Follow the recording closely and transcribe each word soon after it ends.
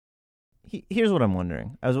Here's what I'm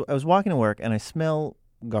wondering. I was walking to work and I smell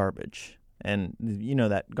garbage. And you know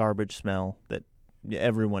that garbage smell that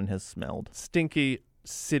everyone has smelled. Stinky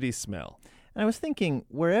city smell. And I was thinking,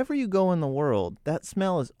 wherever you go in the world, that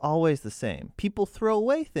smell is always the same. People throw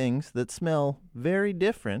away things that smell very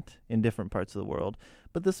different in different parts of the world,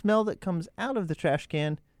 but the smell that comes out of the trash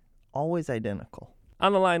can, always identical.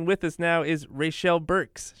 On the line with us now is Rachel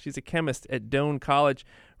Burks. She's a chemist at Doane College.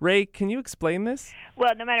 Ray, can you explain this?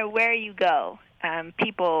 Well, no matter where you go,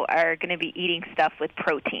 people are going to be eating stuff with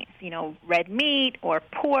proteins. Red meat or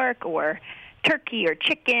pork or turkey or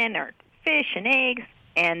chicken or fish and eggs.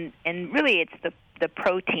 And really it's the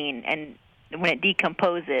protein, and when it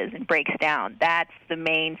decomposes and breaks down, that's the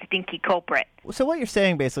main stinky culprit. So what you're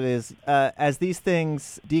saying basically is as these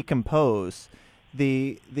things decompose,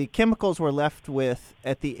 the chemicals we're left with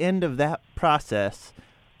at the end of that process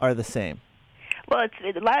are the same. Well,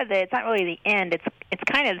 it's a lot of it's not really the end. It's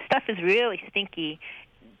kind of, the stuff is really stinky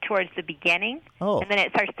towards the beginning, and then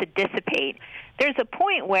it starts to dissipate. There's a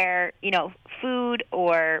point where, food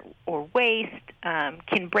or waste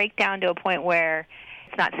can break down to a point where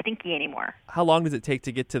it's not stinky anymore. How long does it take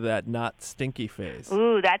to get to that not stinky phase?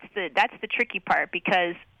 Ooh, that's the tricky part,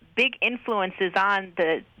 because big influences on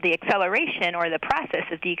the acceleration or the process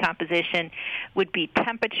of decomposition would be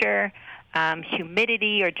temperature,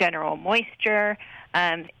 humidity or general moisture.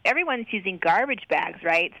 Everyone's using garbage bags,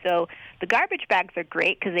 right? So the garbage bags are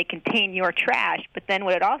great because they contain your trash, but then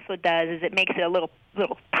what it also does is it makes it a little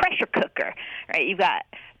pressure cooker, right? You've got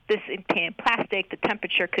this in plastic. The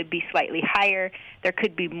temperature could be slightly higher. There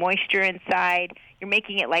could be moisture inside. You're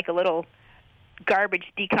making it like a little garbage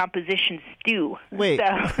decomposition stew.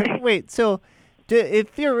 So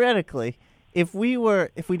theoretically, if we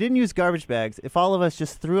didn't use garbage bags, if all of us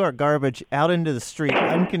just threw our garbage out into the street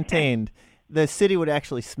uncontained, the city would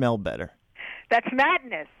actually smell better. That's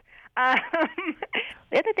madness.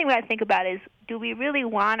 The other thing that I think about is, do we really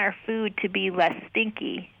want our food to be less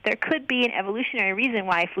stinky? There could be an evolutionary reason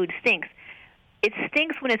why food stinks. It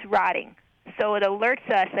stinks when it's rotting, so it alerts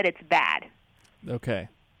us that it's bad. Okay.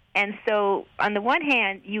 And so, on the one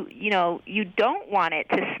hand, you don't want it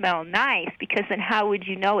to smell nice, because then how would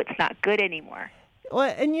you know it's not good anymore?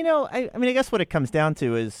 Well, and I guess what it comes down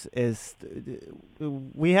to is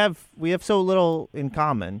we have so little in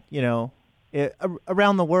common.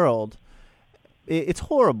 Around the world, it's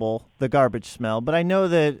horrible, the garbage smell. But I know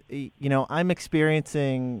that I'm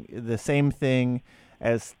experiencing the same thing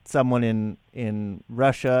as someone in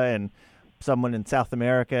Russia and someone in South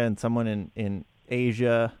America and someone in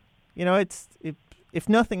Asia. If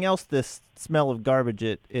nothing else, this smell of garbage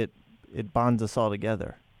it bonds us all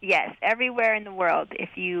together. Yes, everywhere in the world.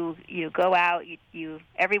 If you go out,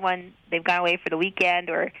 everyone, they've gone away for the weekend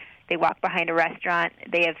or they walk behind a restaurant,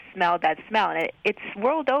 they have smelled that smell, and it's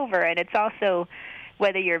world over. And it's also,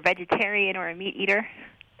 whether you're a vegetarian or a meat eater,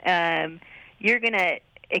 you're going to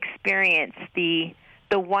experience the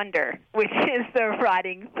wonder, which is the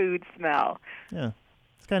rotting food smell. Yeah,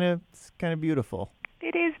 it's kind of beautiful.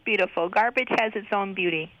 It is beautiful. Garbage has its own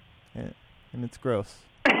beauty. Yeah, and it's gross.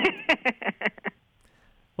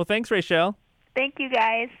 Well, thanks, Rachel. Thank you,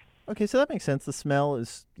 guys. Okay, so that makes sense. The smell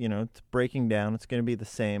is, it's breaking down. It's going to be the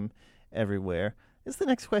same everywhere. The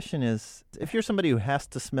next question is, if you're somebody who has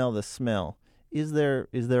to smell the smell, is there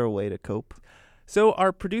a way to cope? So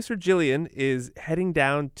our producer, Jillian, is heading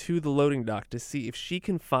down to the loading dock to see if she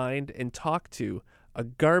can find and talk to a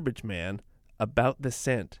garbage man about the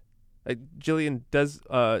scent. Jillian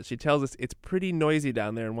she tells us it's pretty noisy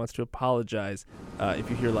down there and wants to apologize if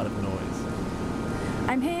you hear a lot of noise.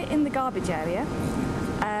 I'm here in the garbage area,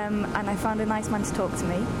 and I found a nice man to talk to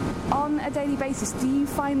me. On a daily basis, do you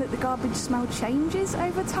find that the garbage smell changes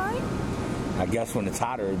over time? I guess when it's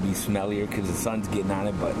hotter, it'd be smellier because the sun's getting on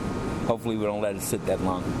it, but hopefully we don't let it sit that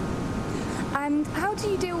long. And how do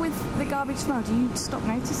you deal with the garbage smell? Do you stop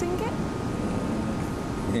noticing it?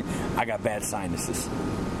 I got bad sinuses.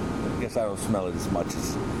 I guess I don't smell it as much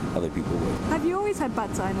as other people would. Have you always had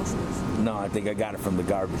bad sinuses? No, I think I got it from the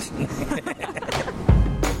garbage.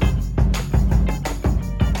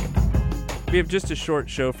 We have just a short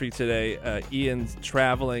show for you today. Ian's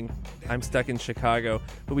traveling. I'm stuck in Chicago.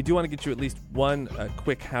 But we do want to get you at least one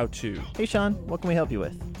quick how-to. Hey, Sean. What can we help you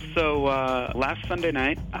with? So last Sunday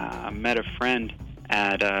night, I met a friend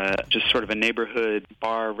at just sort of a neighborhood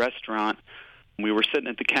bar restaurant. We were sitting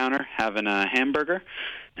at the counter having a hamburger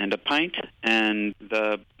and a pint, and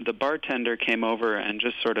the bartender came over and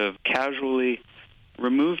just sort of casually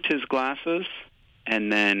removed his glasses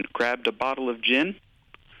and then grabbed a bottle of gin,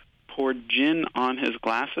 poured gin on his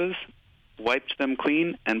glasses, wiped them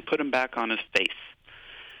clean, and put them back on his face.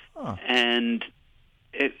 Oh. And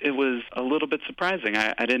it was a little bit surprising.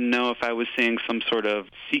 I didn't know if I was seeing some sort of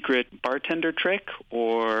secret bartender trick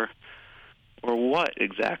or what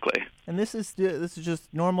exactly. And this is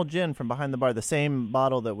just normal gin from behind the bar, the same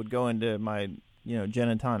bottle that would go into my gin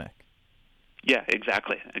and tonic. Yeah,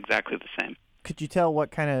 exactly the same. Could you tell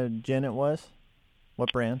what kind of gin it was?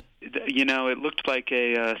 What brand? It looked like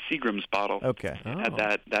a Seagram's bottle. Okay. It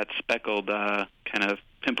had that speckled kind of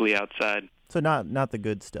pimply outside. So not the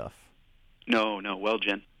good stuff. No, well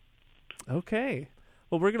gin. Okay.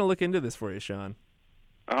 Well, we're going to look into this for you, Sean.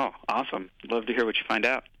 Oh, awesome. Love to hear what you find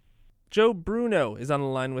out. Joe Bruno is on the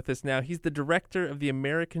line with us now. He's the director of the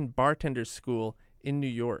American Bartenders School in New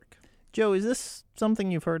York. Joe, is this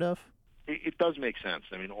something you've heard of? It does make sense.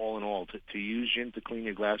 I mean, all in all, to use gin to clean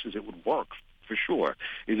your glasses, it would work for sure.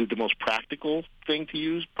 Is it the most practical thing to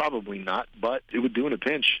use? Probably not, but it would do in a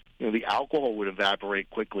pinch. The alcohol would evaporate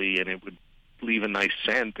quickly, and it would leave a nice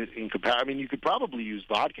scent. I mean, you could probably use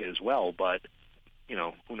vodka as well, but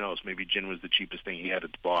who knows? Maybe gin was the cheapest thing he had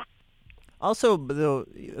at the bar. Also,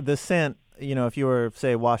 the scent. If you were,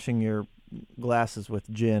 say, washing your glasses with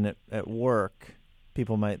gin at work,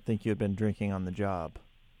 people might think you had been drinking on the job.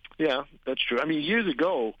 Yeah, that's true. I mean, years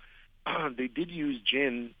ago, they did use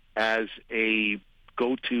gin as a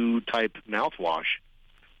go-to type mouthwash.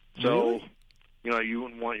 So, really? You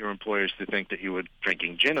wouldn't want your employers to think that you were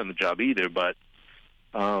drinking gin on the job either, but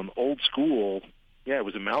old school, yeah, it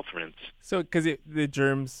was a mouth rinse. So, because the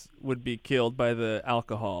germs would be killed by the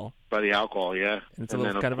alcohol. By the alcohol, yeah. And it's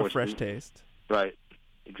kind of a fresh taste. Right,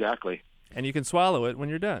 exactly. And you can swallow it when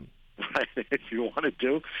you're done. Right, if you wanted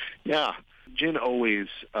to. Yeah. Gin always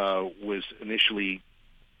was initially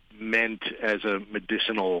meant as a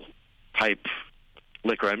medicinal type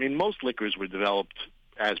liquor. I mean, most liquors were developed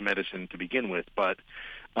as medicine to begin with, but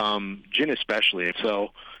gin especially. So,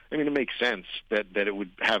 I mean, it makes sense that it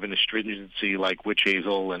would have an astringency like witch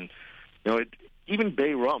hazel, and even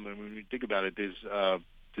bay rum. I mean, when you think about it,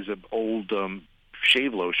 there's an old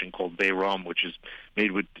shave lotion called bay rum, which is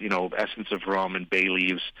made with essence of rum and bay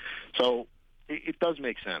leaves. So it does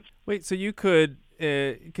make sense. Wait, so you could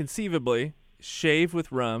conceivably shave with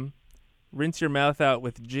rum, rinse your mouth out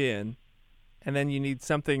with gin, and then you need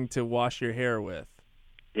something to wash your hair with.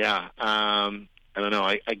 Yeah, I don't know.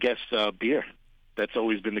 I guess beer. That's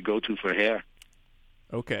always been the go-to for hair.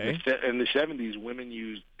 Okay. In the 70s, women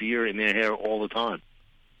used beer in their hair all the time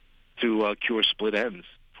to cure split ends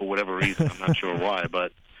for whatever reason. I'm not sure why,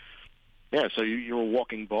 but yeah. So you're a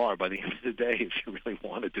walking bar by the end of the day if you really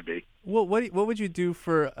wanted to be. Well, what would you do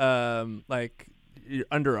for like your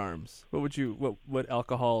underarms? What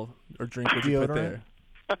alcohol or drink would you put there?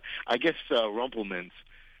 I guess Rumpelmans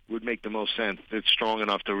would make the most sense. It's strong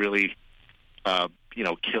enough to really,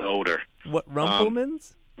 kill odor. What,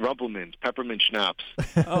 Rumpelmans? Rumpelmans, peppermint schnapps.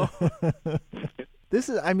 Oh. This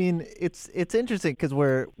is, I mean, it's interesting because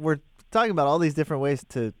we're talking about all these different ways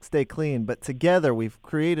to stay clean, but together we've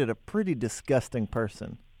created a pretty disgusting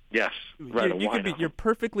person. Yes, right. You're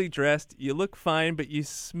perfectly dressed. You look fine, but you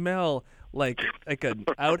smell like an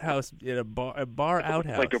outhouse in a bar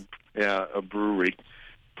outhouse. Like a brewery.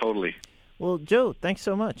 Totally. Well, Joe, thanks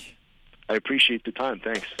so much. I appreciate the time.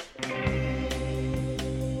 Thanks.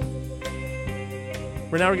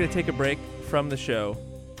 We're now going to take a break from the show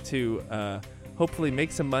to hopefully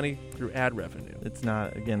make some money through ad revenue. It's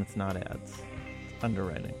not ads. It's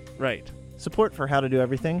underwriting. Right. Support for How to Do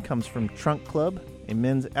Everything comes from Trunk Club, a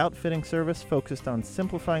men's outfitting service focused on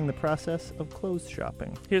simplifying the process of clothes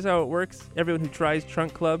shopping. Here's how it works. Everyone who tries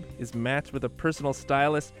Trunk Club is matched with a personal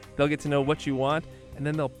stylist. They'll get to know what you want, and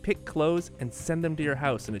then they'll pick clothes and send them to your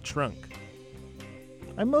house in a trunk.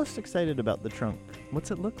 I'm most excited about the trunk. What's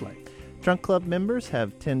it look like? Trunk Club members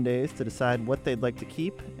have 10 days to decide what they'd like to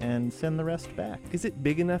keep and send the rest back. Is it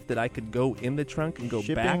big enough that I could go in the trunk and go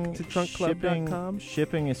back to trunkclub.com?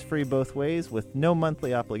 Shipping is free both ways with no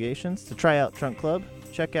monthly obligations. To try out Trunk Club,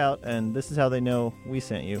 check out, and this is how they know we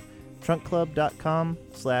sent you,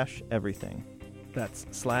 trunkclub.com/everything. That's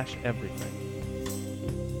 /everything.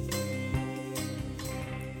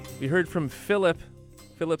 We heard from Philip.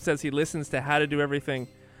 Philip says he listens to How to Do Everything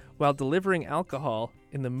while delivering alcohol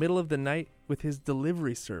in the middle of the night with his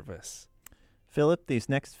delivery service. Philip, these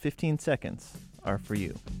next 15 seconds are for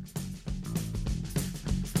you.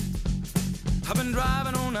 I've been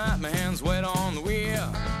driving all night, my hands wet on the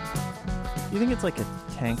wheel. You think it's like a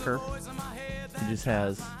tanker? He just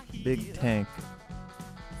has big tank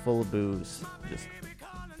full of booze, just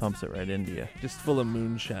pumps it right into you. Just full of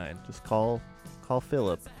moonshine. Just call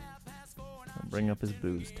Philip. Bring up his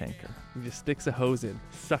booze tanker. He just sticks a hose in,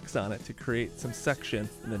 sucks on it to create some suction,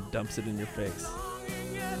 and then dumps it in your face.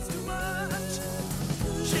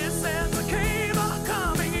 She says I came, I'll come.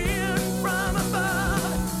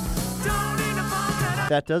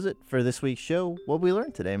 That does it for this week's show. What we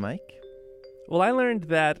learned today, Mike? Well, I learned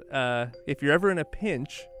that if you're ever in a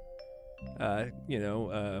pinch,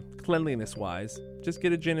 cleanliness-wise, just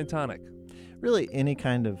get a gin and tonic. Really, any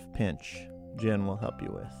kind of pinch, gin will help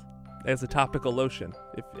you with. As a topical lotion,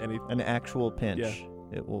 if any. An actual pinch,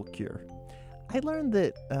 it will cure. I learned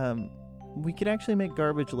that we could actually make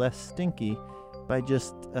garbage less stinky by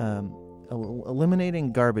just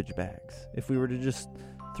eliminating garbage bags. If we were to just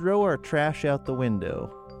throw our trash out the window,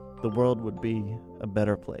 the world would be a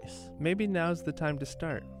better place. Maybe now's the time to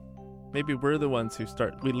start. Maybe we're the ones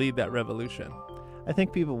we lead that revolution. I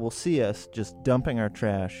think people will see us just dumping our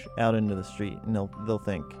trash out into the street, and they'll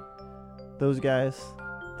think, those guys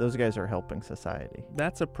are helping society.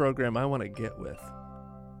 That's a program I want to get with.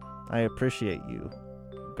 I appreciate you,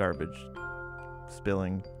 garbage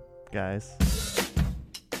spilling guys.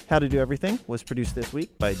 How to Do Everything was produced this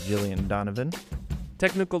week by Jillian Donovan.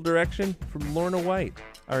 Technical direction from Lorna White.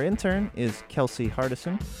 Our intern is Kelsey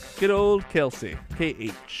Hardison. Good old Kelsey,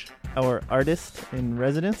 KH. Our artist in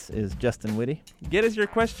residence is Justin Whitty. Get us your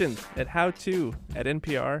questions at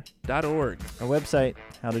howto@npr.org. Our website,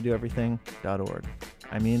 howtodoeverything.org.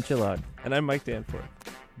 I'm Ian Chillog. And I'm Mike Danforth.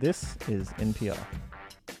 This is NPR.